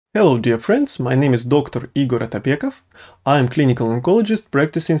Hello dear friends, my name is Dr. Igor Atabekov. I am clinical oncologist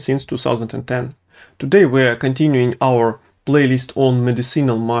practicing since 2010. Today we are continuing our playlist on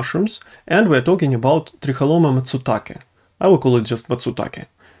medicinal mushrooms and we are talking about Tricholoma Matsutake. I will call it just Matsutake.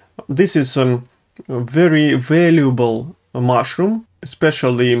 This is a very valuable mushroom,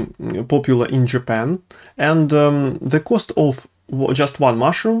 especially popular in Japan, and the cost of just one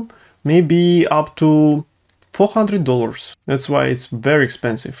mushroom may be up to $400. That's why it's very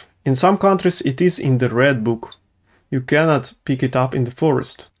expensive. In some countries it is in the red book. You cannot pick it up in the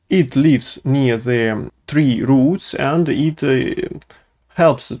forest. It lives near the tree roots and it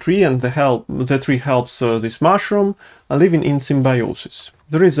helps the tree, and the tree helps this mushroom living in symbiosis.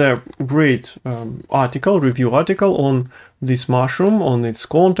 There is a great review article on this mushroom, on its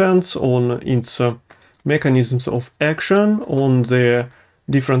contents, on its mechanisms of action, on the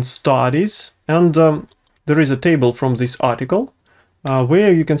different studies, and there is a table from this article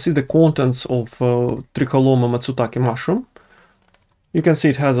where you can see the contents of Tricholoma Matsutake mushroom. You can see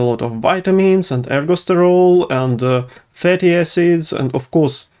it has a lot of vitamins and ergosterol and fatty acids and of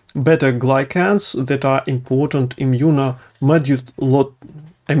course beta-glycans that are important immune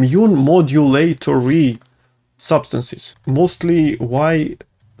modulatory substances. Mostly why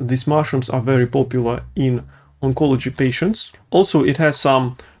these mushrooms are very popular in oncology patients. Also it has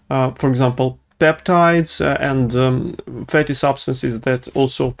some, for example, peptides and fatty substances that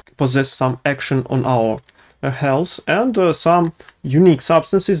also possess some action on our health, and some unique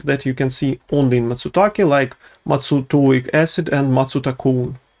substances that you can see only in Matsutake, like matsutoic acid and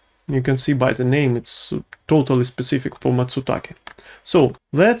matsutacone. You can see by the name it's totally specific for Matsutake. So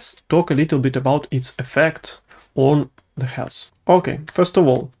let's talk a little bit about its effect on the health. Okay, first of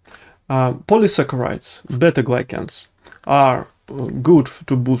all, polysaccharides, beta-glycans, are good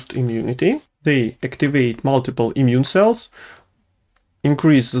to boost immunity. They activate multiple immune cells,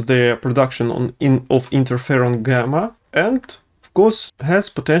 increase their production of interferon gamma, and of course has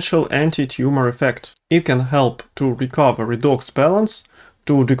potential anti-tumor effect. It can help to recover redox balance,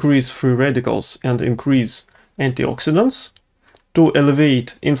 to decrease free radicals and increase antioxidants, to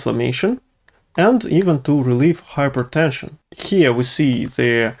elevate inflammation, and even to relieve hypertension. Here we see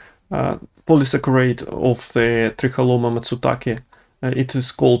the polysaccharide of the Tricholoma Matsutake. It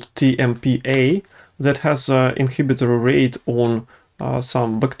is called TMPA, that has an inhibitory rate on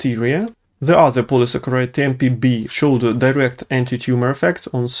some bacteria. The other polysaccharide, TMPB, showed a direct anti-tumor effect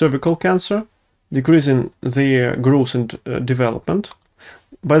on cervical cancer, decreasing their growth and development.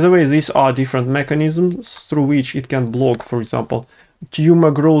 By the way, these are different mechanisms through which it can block, for example, tumor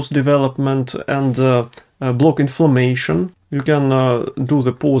growth development and block inflammation. You can do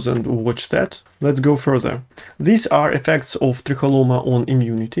the pause and watch that. Let's go further. These are effects of Tricholoma on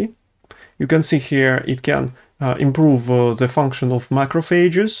immunity. You can see here it can improve the function of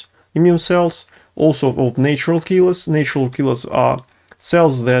macrophages, immune cells, also of natural killers. Natural killers are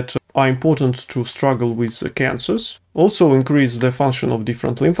cells that are important to struggle with cancers. Also increase the function of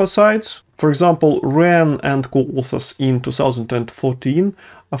different lymphocytes. For example, Ren and co-authors in 2014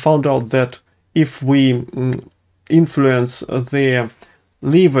 found out that if we influence the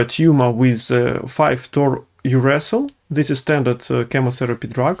liver tumor with 5-fluorouracil, this is standard chemotherapy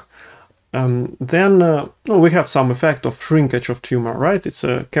drug, then we have some effect of shrinkage of tumor, right? It's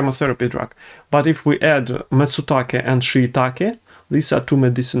a chemotherapy drug. But if we add Matsutake and Shiitake, these are two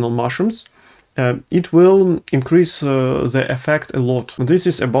medicinal mushrooms, it will increase the effect a lot. This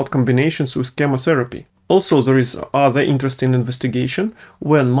is about combinations with chemotherapy. Also, there is other interesting investigation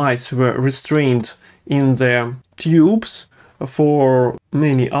when mice were restrained in their tubes for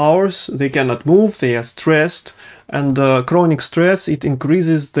many hours. They cannot move, they are stressed, and chronic stress, it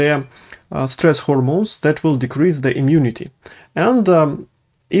increases their stress hormones that will decrease the immunity. And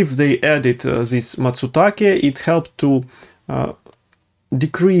if they added this Matsutake, it helped to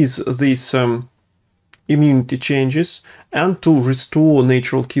decrease these immunity changes and to restore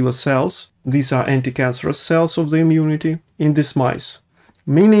natural killer cells. These are anti-cancerous cells of the immunity in these mice,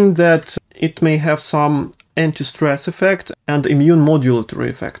 meaning that it may have some anti-stress effect and immune modulatory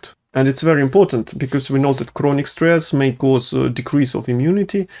effect. And it's very important because we know that chronic stress may cause a decrease of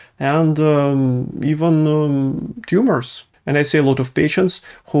immunity and even tumors. And I see a lot of patients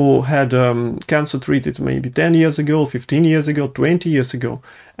who had cancer treated maybe 10 years ago, 15 years ago, 20 years ago,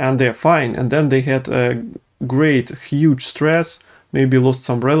 and they're fine. And then they had a great, huge stress, maybe lost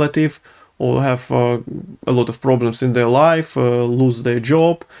some relative, or have a lot of problems in their life, lose their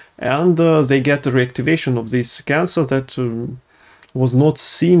job, and they get the reactivation of this cancer that was not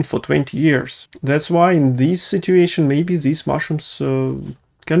seen for 20 years. That's why in this situation maybe these mushrooms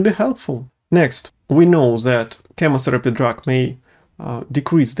can be helpful. Next, we know that chemotherapy drug may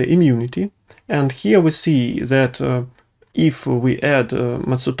decrease the immunity. And here we see that if we add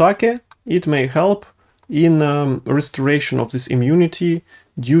Matsutake, it may help in restoration of this immunity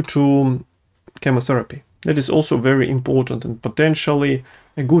due to chemotherapy. That is also very important and potentially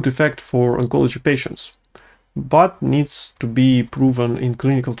a good effect for oncology patients, but needs to be proven in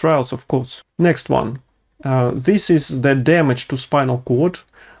clinical trials, of course. Next one. This is the damage to spinal cord.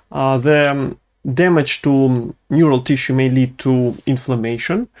 The damage to neural tissue may lead to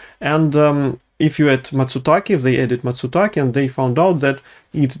inflammation, and if you add Matsutake, if they added Matsutake, and they found out that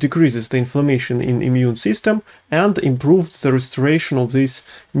it decreases the inflammation in immune system and improved the restoration of this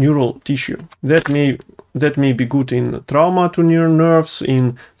neural tissue. That may be good in trauma to neural nerves,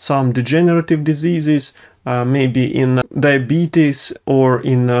 in some degenerative diseases, maybe in diabetes, or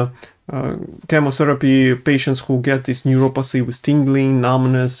in chemotherapy patients who get this neuropathy with tingling,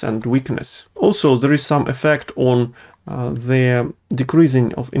 numbness, and weakness. Also, there is some effect on the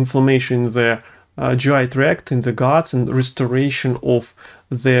decreasing of inflammation in the GI tract, in the guts, and restoration of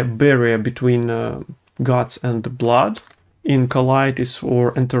the barrier between guts and the blood in colitis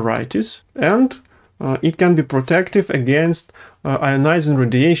or enteritis. And it can be protective against ionizing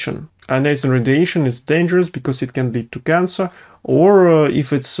radiation. Ionizing radiation is dangerous because it can lead to cancer, or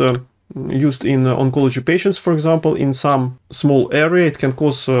if it's used in oncology patients, for example, in some small area, it can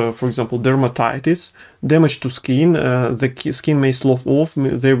cause, for example, dermatitis, damage to skin. The skin may slough off,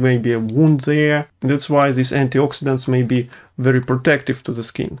 there may be a wound there. That's why these antioxidants may be very protective to the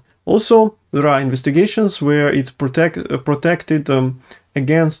skin. Also, there are investigations where it's protected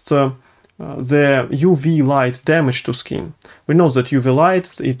against the UV light damage to skin. We know that UV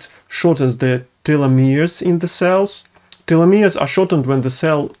light, it shortens the telomeres in the cells. Telomeres are shortened when the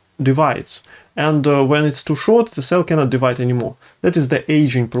cell divides, and when it's too short, the cell cannot divide anymore. That is the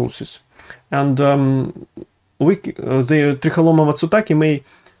aging process. And the Tricholoma Matsutake may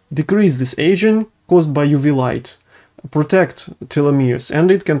decrease this aging caused by UV light, protect telomeres, and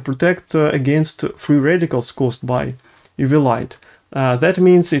it can protect against free radicals caused by UV light. That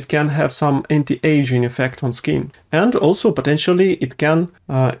means it can have some anti-aging effect on skin. And also potentially it can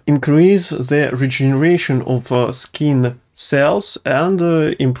increase the regeneration of skin cells and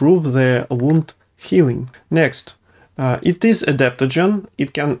improve the wound healing. Next, it is adaptogen.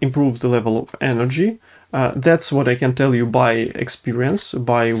 It can improve the level of energy. That's what I can tell you by experience,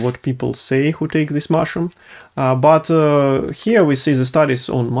 by what people say who take this mushroom. But here we see the studies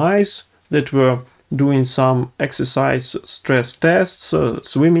on mice that were doing some exercise stress tests,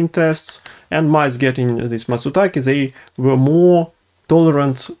 swimming tests, and mice getting this Matsutake, they were more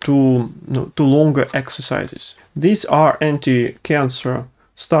tolerant to longer exercises. These are anti-cancer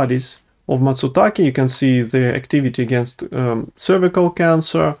studies of Matsutake. You can see the activity against cervical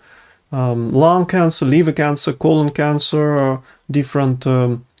cancer, lung cancer, liver cancer, colon cancer, different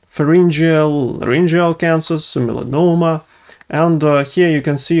laryngeal cancers, melanoma, and here you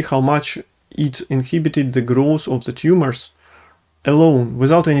can see how much it inhibited the growth of the tumors alone,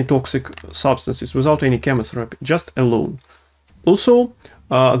 without any toxic substances, without any chemotherapy, just alone. Also,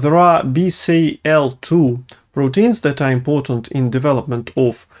 there are BCL2 proteins that are important in development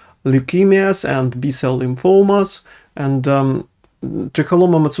of leukemias and B-cell lymphomas, and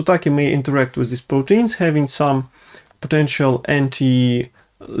Tricholoma Matsutake may interact with these proteins, having some potential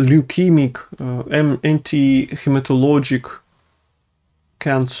anti-leukemic, anti-hematologic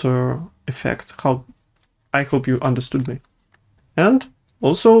cancer effect. I hope you understood me. And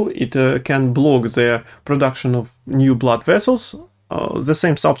also it can block the production of new blood vessels, the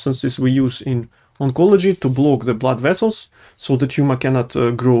same substances we use in oncology to block the blood vessels so the tumor cannot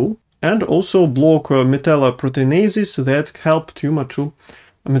grow, and also block metalloproteinases that help tumor to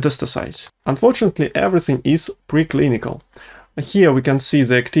metastasize. Unfortunately, everything is preclinical. Here we can see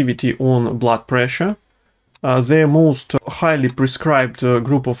the activity on blood pressure. The most highly prescribed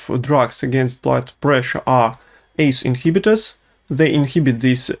group of drugs against blood pressure are ACE inhibitors. They inhibit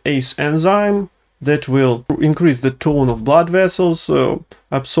this ACE enzyme that will increase the tone of blood vessels, make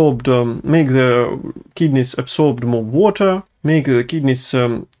the kidneys absorb more water, make the kidneys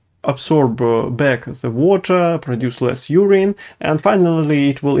absorb back the water, produce less urine, and finally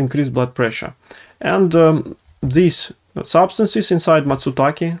it will increase blood pressure. And these substances inside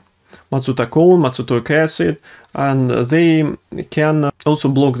Matsutake, Matsutacone, Matsutake acid, and they can also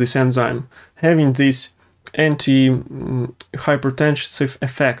block this enzyme, having this anti-hypertensive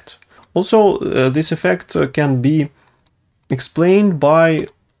effect. Also, this effect can be explained by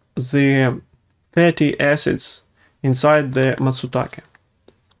the fatty acids inside the Matsutake.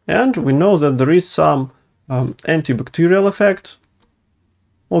 And we know that there is some antibacterial effect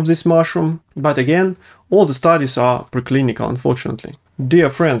of this mushroom, but again, All the studies are preclinical, unfortunately. Dear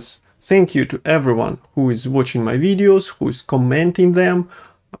friends, thank you to everyone who is watching my videos, who is commenting them.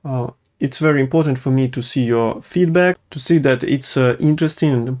 It's very important for me to see your feedback, to see that it's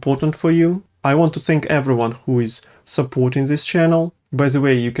interesting and important for you. I want to thank everyone who is supporting this channel. By the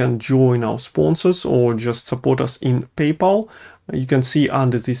way, you can join our sponsors or just support us in PayPal. You can see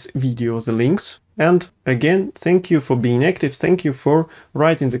under this video the links. And again, thank you for being active. Thank you for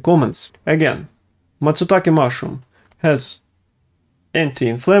writing the comments. Again, Matsutake mushroom has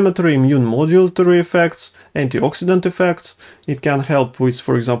anti-inflammatory, immune modulatory effects, antioxidant effects. It can help with,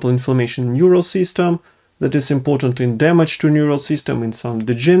 for example, inflammation in neural system. That is important in damage to neural system, in some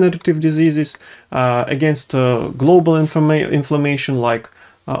degenerative diseases, against global inflammation like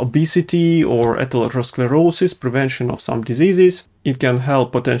obesity or atherosclerosis, prevention of some diseases. It can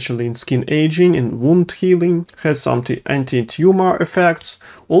help potentially in skin aging, in wound healing, has some anti-tumor effects.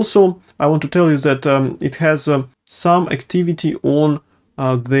 Also, I want to tell you that it has some activity on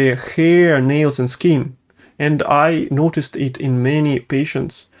the hair, nails and skin. And I noticed it in many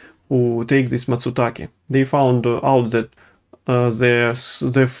patients who take this Matsutake. They found out that their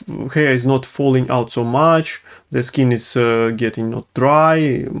hair is not falling out so much, the skin is getting not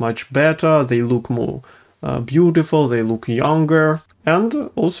dry, much better, they look more beautiful, they look younger,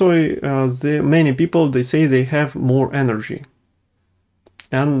 and also many people, they say they have more energy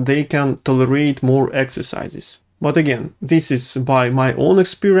and they can tolerate more exercises. But again, this is by my own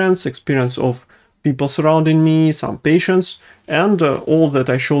experience of people surrounding me, some patients, and all that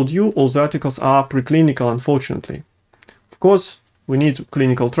I showed you, all the articles are preclinical, unfortunately. Of course, we need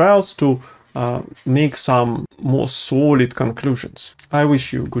clinical trials to make some more solid conclusions. I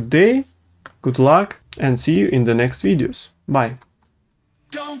wish you good day, good luck, and see you in the next videos. Bye.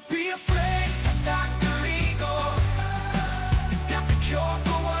 Don't be afraid.